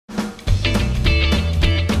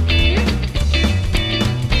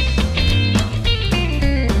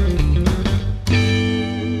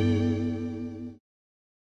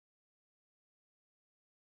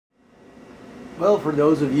Well, for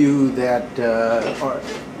those of you that are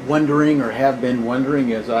wondering or have been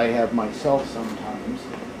wondering, as I have myself sometimes,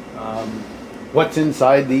 what's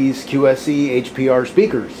inside these QSC HPR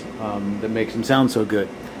speakers that makes them sound so good?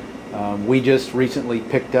 We just recently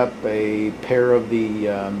picked up a pair of the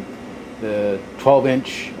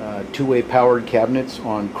 12-inch two-way powered cabinets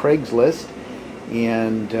on Craigslist,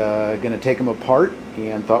 and going to take them apart,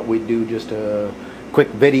 and thought we'd do just a quick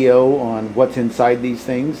video on what's inside these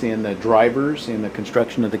things and the drivers and the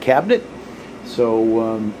construction of the cabinet.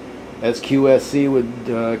 So as QSC would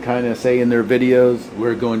kind of say in their videos,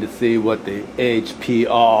 we're going to see what the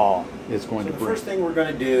HPR is going to bring. The first thing we're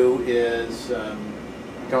going to do is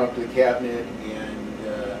come up to the cabinet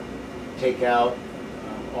and take out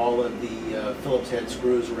all of the Phillips head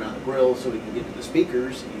screws around the grill so we can get to the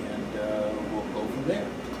speakers, and we'll go from there.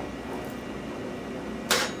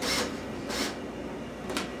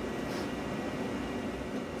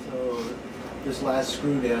 This last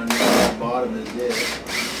screw down here at the bottom is it,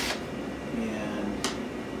 and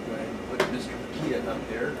go ahead and put Mr. Paquita up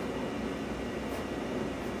there.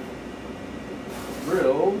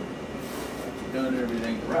 Drill, done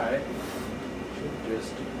everything right, should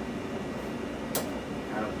just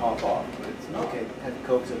kind of pop off, but it's not. Okay, had to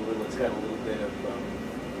coax it a little. It's got a little bit of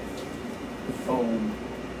foam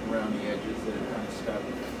around the edges that are kind of stuck.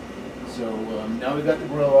 So now we've got the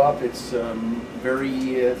grill off. It's I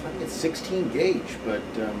think it's 16 gauge, but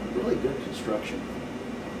really good construction.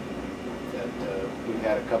 That we've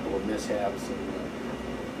had a couple of mishaps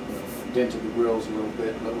and dented the grills a little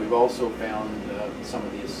bit, but we've also found some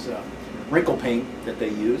of these wrinkle paint that they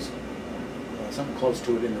use, something close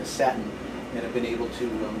to it in the satin, and have been able to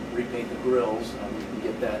repaint the grills. You can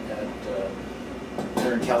get that at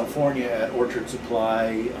there in California at Orchard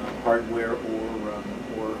Supply Hardware or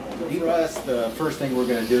for us, the first thing we're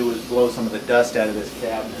going to do is blow some of the dust out of this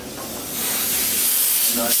cabinet.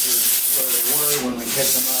 I'm not sure where they were when we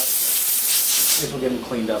picked them up, but I guess we'll get them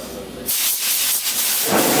cleaned up a little bit.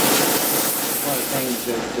 One of the things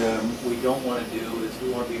that we don't want to do is we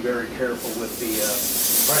want to be very careful with the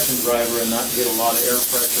compression driver and not get a lot of air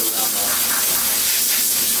pressure around the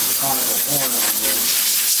conical horn on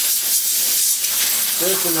this.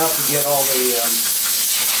 Just enough to get all the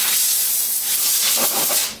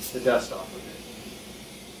dust off of it.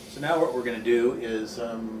 So now what we're going to do is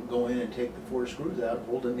go in and take the 4 screws out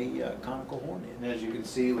holding the conical horn in. And as you can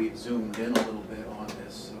see, we've zoomed in a little bit on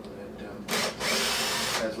this so that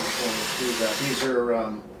as we're pulling the screws out, these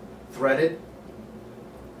are threaded,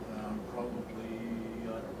 probably, I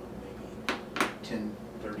don't know, maybe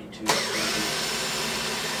 1032.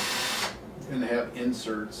 And they have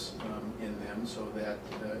inserts in them so that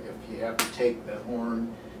if you have to take the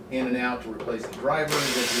horn in and out to replace the drivers,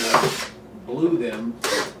 if you blew them,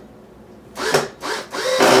 it's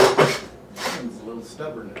a little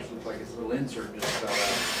stubbornness. Looks like it's a little insert just fell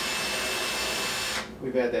out.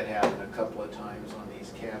 We've had that happen a couple of times on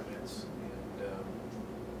these cabinets, and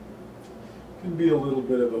can be a little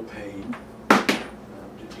bit of a pain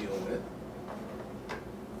to deal with.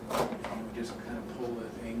 And we just kind of pull the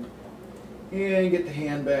thing and get the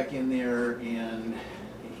hand back in there, and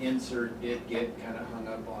insert did get kind of hung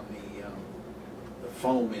up on the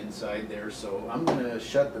foam inside there, so I'm going to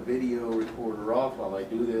shut the video recorder off while I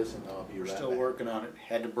do this, and I'll be right back. We're still working on it.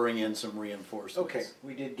 Had to bring in some reinforcements. Okay,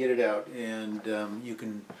 we did get it out, and you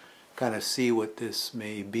can kind of see what this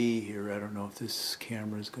may be here. I don't know if this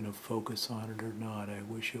camera is going to focus on it or not. I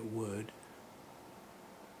wish it would.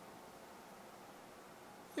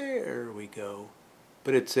 There we go.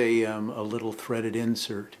 But it's a little threaded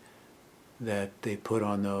insert that they put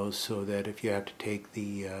on those so that if you have to take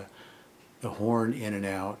the horn in and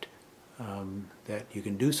out, that you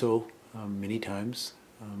can do so many times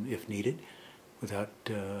if needed without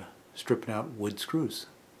stripping out wood screws.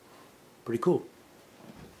 Pretty cool.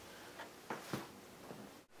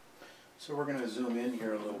 So we're going to zoom in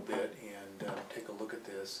here a little bit and take a look at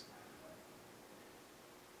this.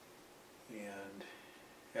 And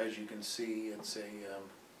as you can see, it's a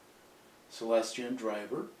Celestion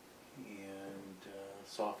driver and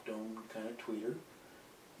soft dome kind of tweeter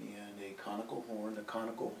and a conical horn. The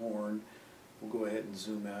conical horn, we'll go ahead and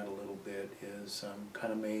zoom out a little bit, is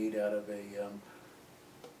kind of made out of a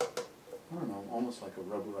I don't know, almost like a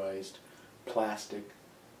rubberized plastic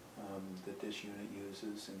that this unit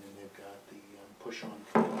uses, and then they've got the push-on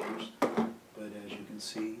connectors. But as you can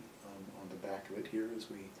see on the back of it here, as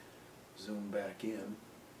we zoom back in,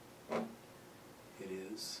 it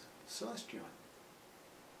is Celestion.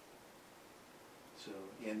 So,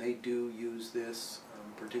 and they do use this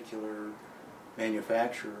particular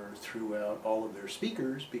manufacturer throughout all of their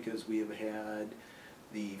speakers, because we have had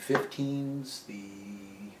the 15s, the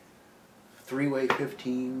three-way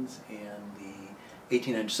 15s, and the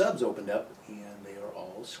 18-inch subs opened up, and they are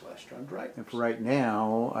all Celestron drivers. And for right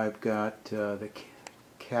now, I've got the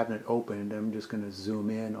cabinet opened. I'm just going to zoom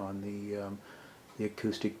in on the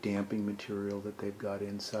acoustic damping material that they've got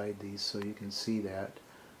inside these, so you can see that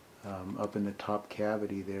up in the top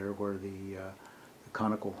cavity there where the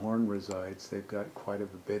conical horn resides. They've got quite a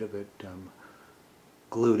bit of it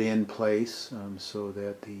glued in place so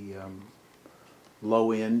that the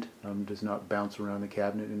low end does not bounce around the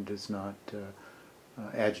cabinet and does not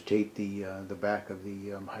agitate the back of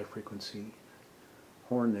the high frequency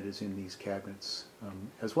horn that is in these cabinets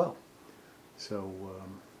as well. So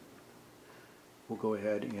we'll go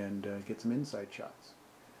ahead and get some inside shots.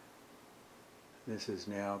 This is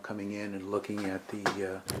now coming in and looking at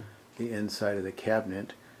the inside of the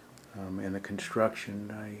cabinet and the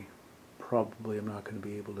construction. I probably am not going to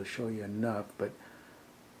be able to show you enough, but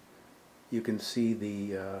you can see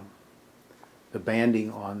the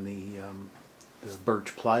banding on the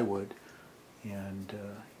birch plywood, and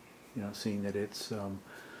you know, seeing that it's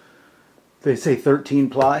they say 13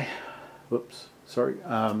 ply. Whoops, sorry.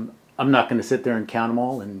 I'm not going to sit there and count them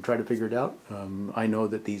all and try to figure it out. I know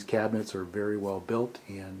that these cabinets are very well built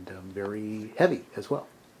and very heavy as well.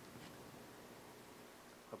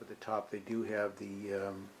 Up at the top, they do have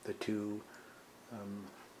the two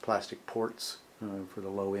plastic ports for the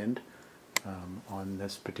low end on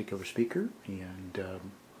this particular speaker, and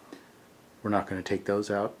we're not going to take those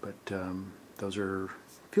out, but those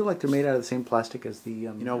feel like they're made out of the same plastic as the.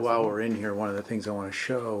 You know, while we're in here, one of the things I want to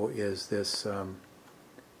show is this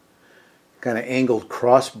kind of angled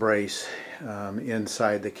cross brace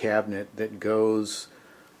inside the cabinet that goes.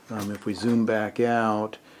 If we zoom back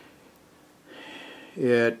out,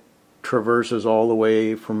 it traverses all the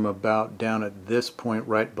way from about down at this point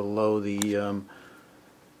right below the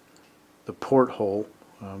porthole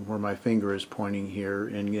where my finger is pointing here,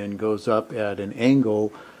 and then goes up at an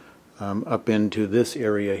angle up into this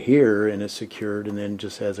area here, and is secured, and then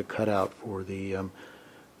just has a cutout for the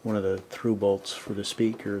one of the through bolts for the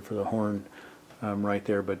speaker, for the horn right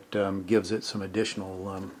there, but gives it some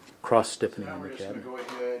additional cross stiffening on the cabinet. We're just going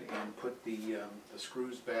to go ahead and put the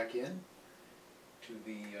screws back in to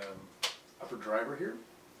the upper driver here,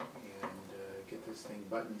 and get this thing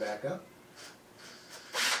buttoned back up.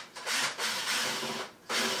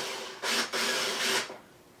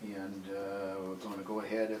 And we're going to go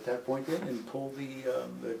ahead at that point then and pull the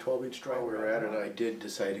 12-inch driver. While we're at it, I did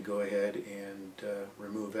decide to go ahead and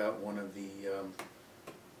remove out one of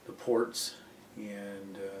the ports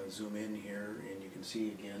and zoom in here, and you can see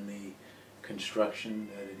again the construction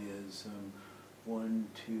that it is 1,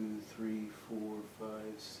 2, 3, 4, 5,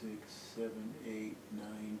 6, 7, 8,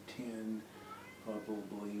 9, 10,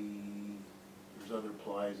 probably. There's other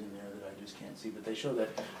plies in there that I just can't see, but they show that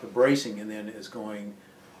the bracing and then is going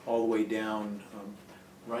all the way down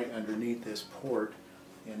right underneath this port,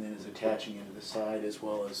 and then is attaching into the side as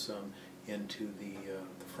well as into the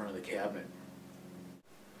front of the cabinet.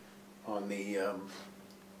 On the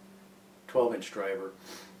 12-inch driver,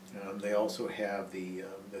 they also have the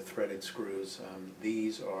threaded screws.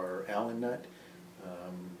 These are Allen nut,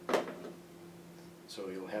 so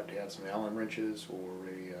you'll have to have some Allen wrenches or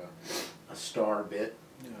a star bit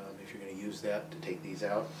if you're going to use that to take these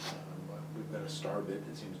out. We've got a star bit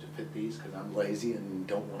that seems to fit these because I'm lazy and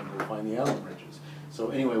don't want to go find the Allen wrenches. So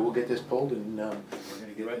anyway, we'll get this pulled, and we're going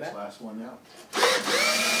to get right this last one out.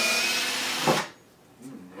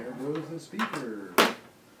 There goes the speaker.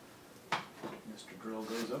 Mr. Drill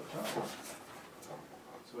goes up top.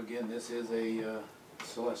 So again, this is a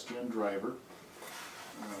Celestron driver.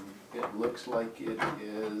 It looks like it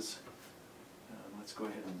is. Let's go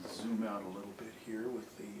ahead and zoom out a little bit here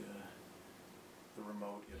with the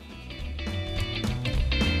remote.